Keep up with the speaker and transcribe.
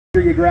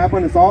you grab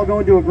one. It's all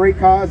going to a great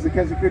cause, the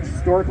Keswick Ridge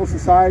Historical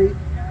Society.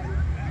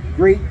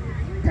 Great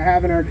to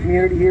have in our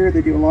community here.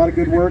 They do a lot of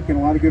good work and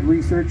a lot of good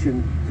research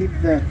and keep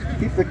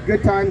the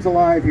good times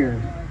alive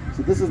here.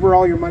 So this is where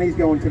all your money's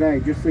going today.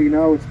 Just so you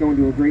know, it's going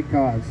to a great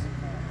cause.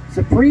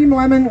 Supreme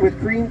lemon with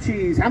cream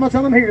cheese. How much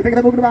on them here? Think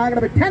of the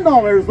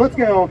 $10. Let's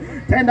go.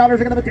 $10.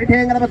 I got about $10.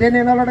 $10. I got about $10.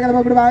 I got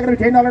about $10. I got about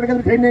 $10. I got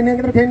about $10. I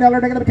got about $10.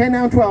 I got about $10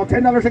 now. $12.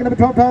 $10. I got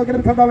about $12. I got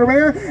about $12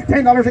 rare. $10.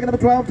 I got about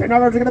 $12. $10.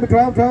 I got about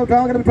 $12. $12.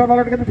 I got about $12.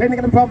 I got about $10. I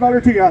got about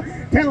 $12 to you.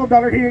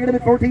 $12 here. I got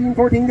about 14.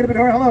 14. Get a bit.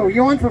 Hello.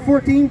 You on for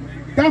 14?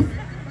 Duff?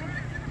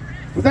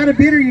 Was that a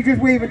bid or you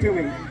just waving to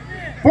me?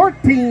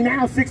 14,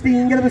 now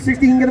 16, get up to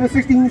 16, get up to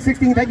 16,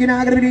 16, thank you,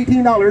 now get up to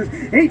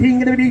 $18, 18,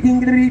 get up to 18,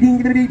 get up to 18,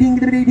 get up to 18,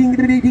 get up to 18, get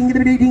up to 18, get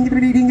up to 18, get up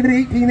to 18, get up to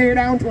 18, there,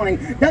 down 20,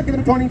 get up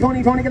to 20,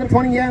 20, 20, get up to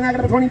 20, yeah, now get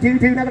up to 22,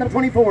 2, now get up to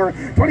 24,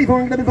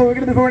 24, get up to 4,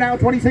 get up to 4, now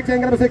 26,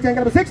 and get up to 6, and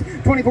get up to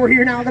 6, 24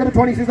 here, now get up to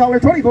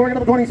 $26, 24, get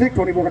up to 26,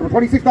 24, get up to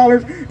 $26,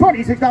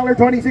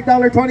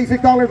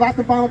 $26, last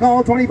and final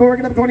call, 24,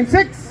 get up to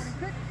 26.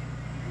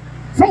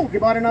 Sold, you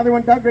bought another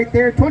one, Doug, right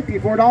there,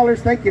 $24,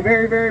 thank you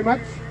very, very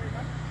much.